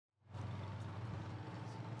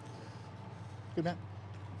Good man.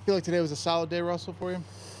 Feel like today was a solid day, Russell, for you?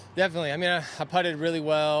 Definitely. I mean, I putted really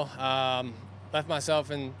well. Left myself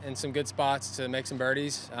in some good spots to make some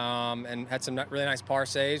birdies, and had some really nice par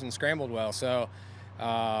saves and scrambled well. So,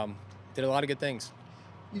 did a lot of good things.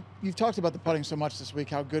 You've talked about the putting so much this week,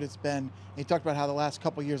 how good it's been. And you talked about how the last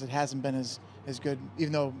couple of years it hasn't been as good,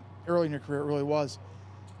 even though early in your career it really was.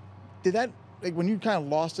 Did that, like when you kind of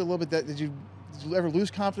lost it a little bit, did you ever lose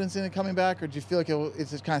confidence in it coming back, or did you feel like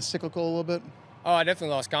it's just kind of cyclical a little bit? Oh, I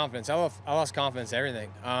definitely lost confidence. I lost confidence in everything.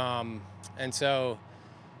 And so,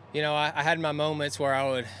 I had my moments where I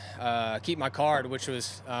would keep my card, which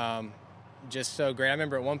was just so great. I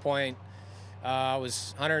remember at one point I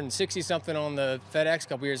was 160 something on the FedEx a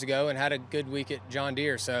couple years ago and had a good week at John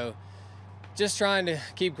Deere. So just trying to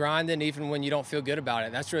keep grinding even when you don't feel good about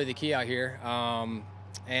it. That's really the key out here.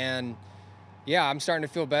 And yeah, I'm starting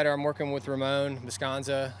to feel better. I'm working with Ramon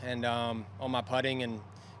Visconza and on my putting, and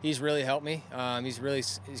he's really helped me. He's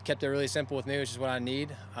kept it really simple with me, which is what I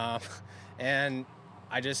need. And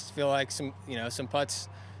I just feel like some putts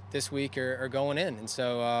this week are going in, and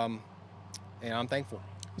so I'm thankful.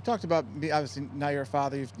 You talked about, obviously now you're a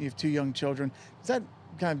father, you have two young children. Is that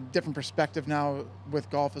kind of different perspective now with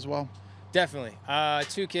golf as well? Definitely.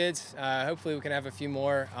 Two kids. Hopefully we can have a few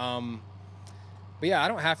more. But yeah, I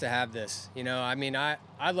don't have to have this.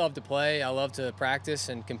 I love to play. I love to practice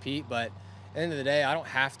and compete, but at the end of the day, I don't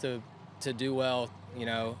have to do well,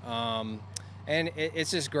 and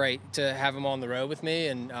it's just great to have them on the road with me.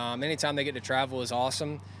 And anytime they get to travel is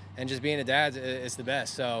awesome. And just being a dad is the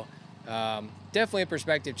best. So definitely a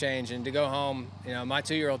perspective change. And to go home, my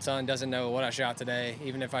 2-year-old son doesn't know what I shot today,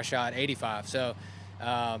 even if I shot 85. So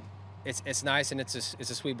it's nice, and it's a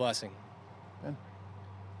sweet blessing. Yeah.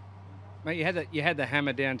 Mate, you had the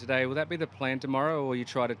hammer down today. Will that be the plan tomorrow, or you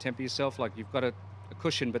try to temper yourself? Like you've got a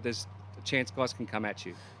cushion, but there's a chance guys can come at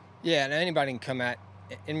you. Yeah, and anybody can come at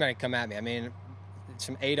me. I mean,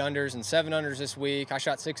 some 8 unders and 7 unders this week. I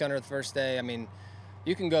shot 6 under the first day. I mean,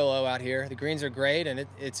 you can go low out here. The greens are great, and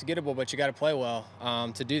it's gettable, but you got to play well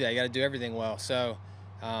to do that. You got to do everything well. So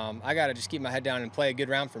I got to just keep my head down and play a good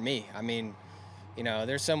round for me. I mean,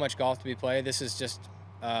 there's so much golf to be played. This is just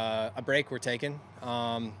a break we're taking,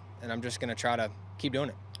 and I'm just going to try to keep doing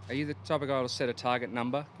it. Are you the type of guy to set a target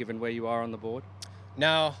number, given where you are on the board?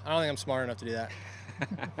 No, I don't think I'm smart enough to do that.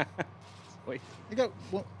 Sweet.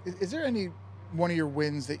 Is there any one of your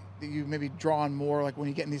wins that you maybe draw on more, like when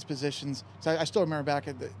you get in these positions? So I still remember back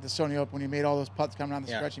at the Sony Open when you made all those putts coming down the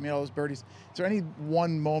stretch, you made all those birdies. Is there any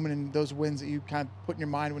one moment in those wins that you kind of put in your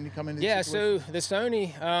mind when you come into? Yeah, so the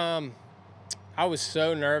Sony, I was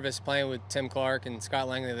so nervous playing with Tim Clark and Scott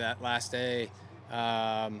Langley that last day.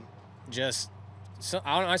 Honestly,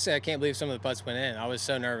 I can't believe some of the putts went in. I was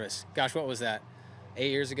so nervous. Gosh, what was that? 8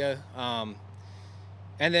 years ago.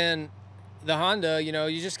 And then the Honda, you're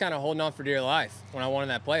just kind of holding on for dear life when I won in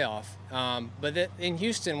that playoff. But in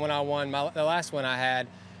Houston, when I won the last one I had,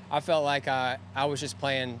 I felt like I was just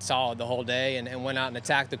playing solid the whole day and went out and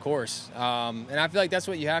attacked the course. And I feel like that's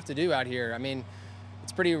what you have to do out here. I mean,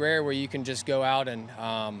 it's pretty rare where you can just go out and,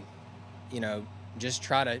 just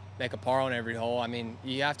try to make a par on every hole. I mean,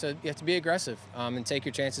 you have to be aggressive and take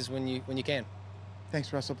your chances when you can.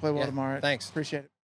 Thanks, Russell. Play well tomorrow. Thanks. Appreciate it.